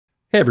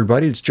Hey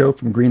everybody, it's Joe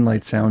from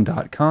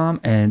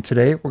greenlightsound.com, and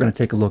today we're going to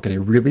take a look at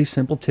a really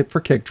simple tip for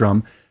kick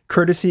drum,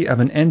 courtesy of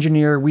an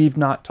engineer we've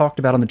not talked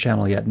about on the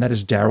channel yet, and that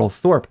is Darrell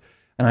Thorp.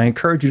 And I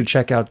encourage you to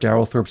check out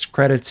Darrell Thorp's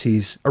credits.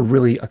 He's a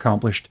really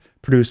accomplished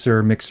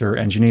producer, mixer,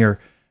 engineer.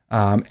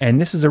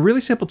 And this is a really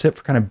simple tip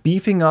for kind of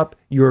beefing up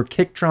your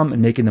kick drum and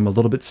making them a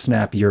little bit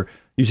snappier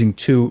using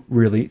two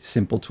really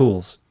simple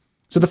tools.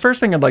 So the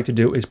first thing I'd like to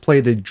do is play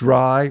the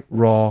dry,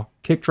 raw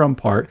kick drum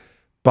part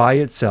by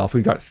itself.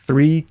 We've got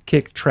 3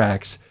 kick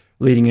tracks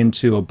leading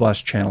into a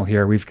bus channel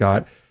here. We've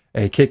got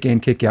a kick in,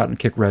 kick out, and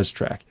kick res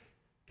track.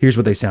 Here's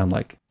what they sound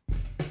like.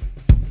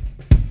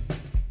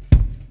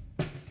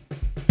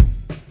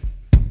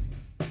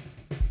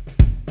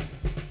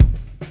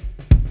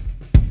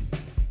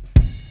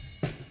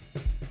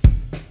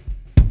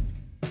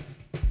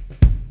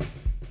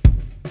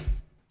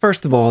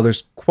 First of all,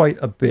 there's quite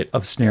a bit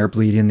of snare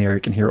bleed in there. You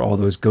can hear all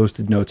those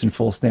ghosted notes and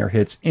full snare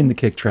hits in the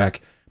kick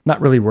track. Not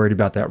really worried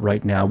about that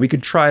right now. We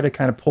could try to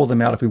kind of pull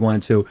them out if we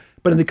wanted to,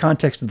 but in the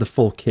context of the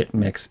full kit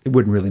mix, it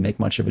wouldn't really make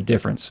much of a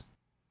difference.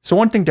 So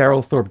one thing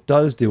Darrell Thorp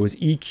does do is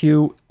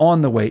EQ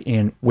on the way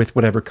in with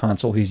whatever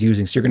console he's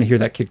using. So you're going to hear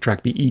that kick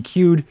track be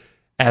EQ'd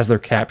as they're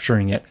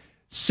capturing it.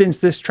 Since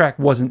this track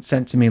wasn't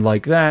sent to me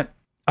like that,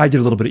 I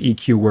did a little bit of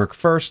EQ work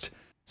first.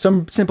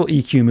 Some simple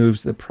EQ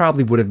moves that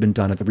probably would have been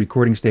done at the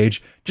recording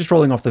stage, just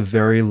rolling off the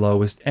very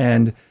lowest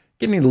end,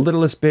 getting the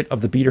littlest bit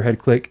of the beater head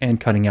click and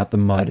cutting out the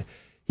mud.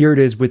 Here it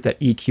is with that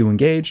EQ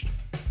engaged.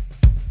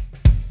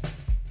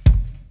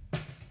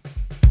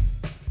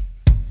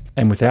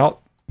 And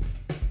without.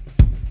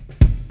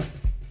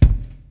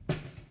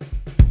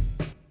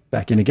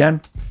 Back in again.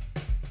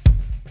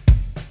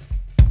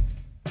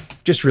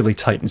 Just really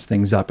tightens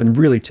things up and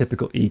really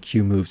typical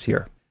EQ moves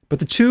here. But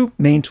the two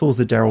main tools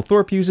that Darrell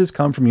Thorp uses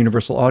come from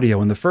Universal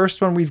Audio. And the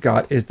first one we've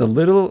got is the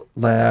Little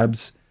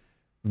Labs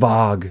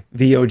VOG,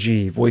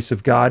 V-O-G, Voice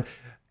of God,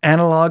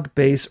 analog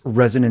bass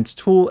resonance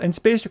tool, and it's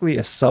basically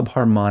a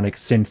subharmonic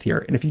synth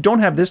here. And if you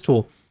don't have this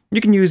tool, you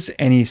can use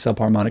any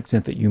subharmonic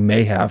synth that you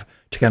may have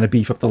to kind of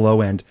beef up the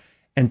low end.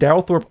 And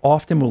Darrell Thorp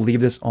often will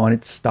leave this on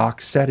its stock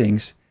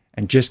settings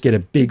and just get a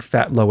big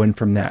fat low end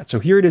from that. So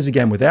here it is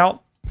again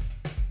without,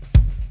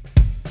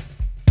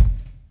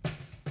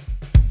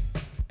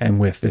 and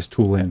with this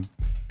tool in.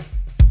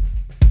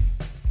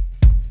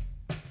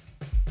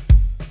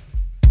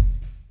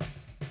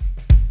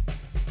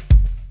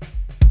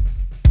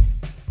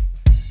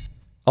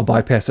 I'll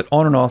bypass it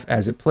on and off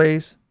as it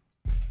plays.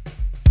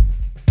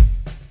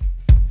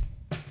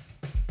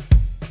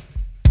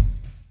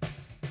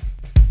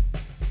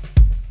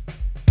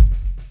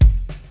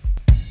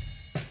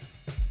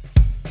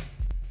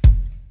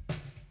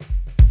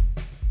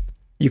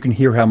 You can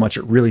hear how much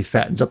it really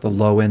fattens up the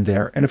low end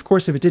there. And of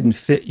course, if it didn't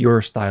fit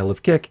your style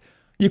of kick,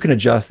 you can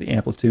adjust the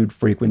amplitude,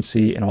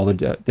 frequency, and all the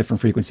different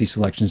frequency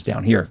selections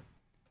down here.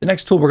 The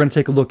next tool we're going to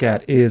take a look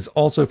at is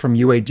also from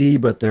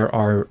UAD, but there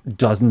are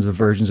dozens of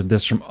versions of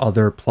this from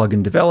other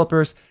plugin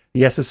developers,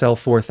 the SSL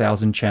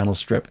 4000 channel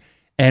strip.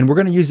 And we're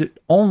going to use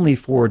it only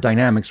for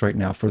dynamics right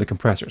now for the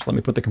compressors. Let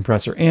me put the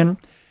compressor in.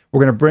 We're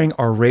going to bring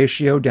our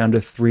ratio down to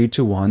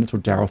 3:1. That's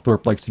what Darrell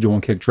Thorp likes to do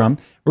on kick drum.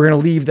 We're going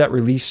to leave that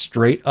release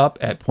straight up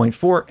at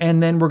 0.4,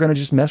 and then we're going to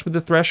just mess with the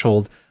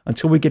threshold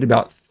until we get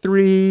about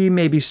 3,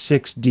 maybe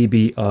 6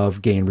 dB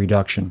of gain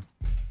reduction.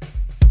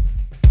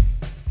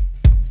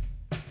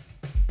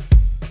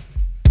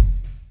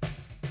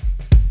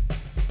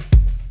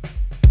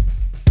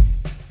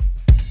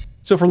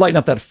 So if we're lighting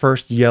up that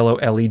first yellow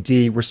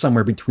LED, we're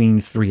somewhere between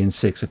 3 and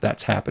 6 if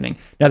that's happening.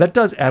 Now that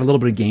does add a little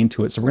bit of gain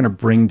to it, so we're going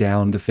to bring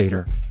down the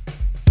fader.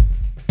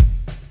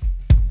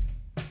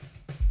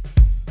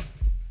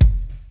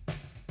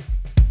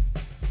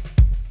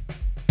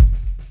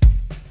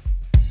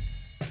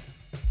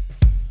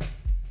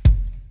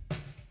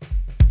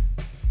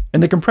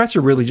 And the compressor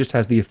really just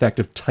has the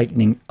effect of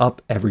tightening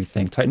up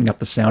everything, tightening up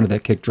the sound of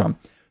that kick drum.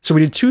 So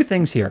we did 2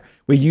 things here.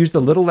 We used the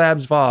Little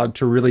Labs VOG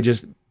to really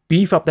just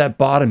beef up that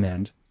bottom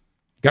end.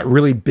 It got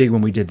really big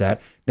when we did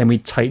that. Then we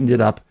tightened it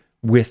up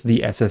with the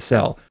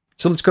SSL.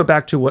 So let's go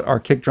back to what our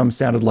kick drum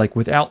sounded like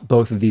without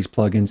both of these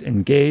plugins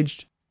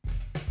engaged.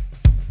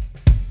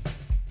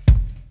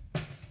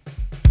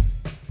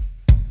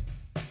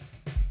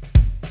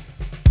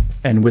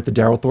 And with the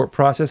Darrell Thorp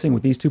processing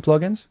with these 2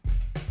 plugins.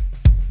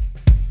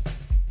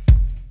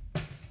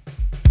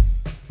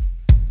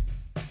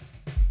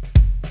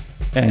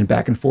 And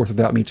back and forth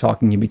without me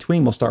talking in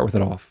between, we'll start with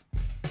it off.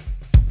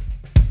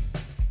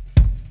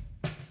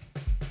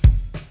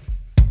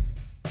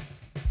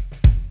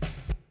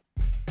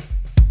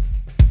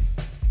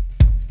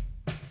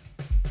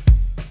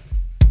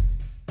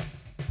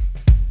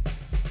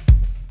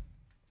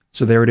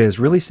 So there it is,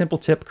 really simple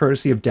tip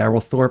courtesy of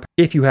Darrell Thorp.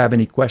 If you have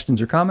any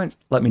questions or comments,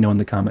 let me know in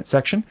the comment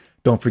section.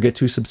 Don't forget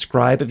to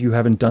subscribe if you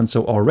haven't done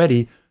so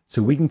already,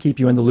 so we can keep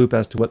you in the loop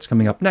as to what's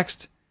coming up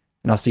next,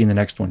 and I'll see you in the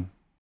next one.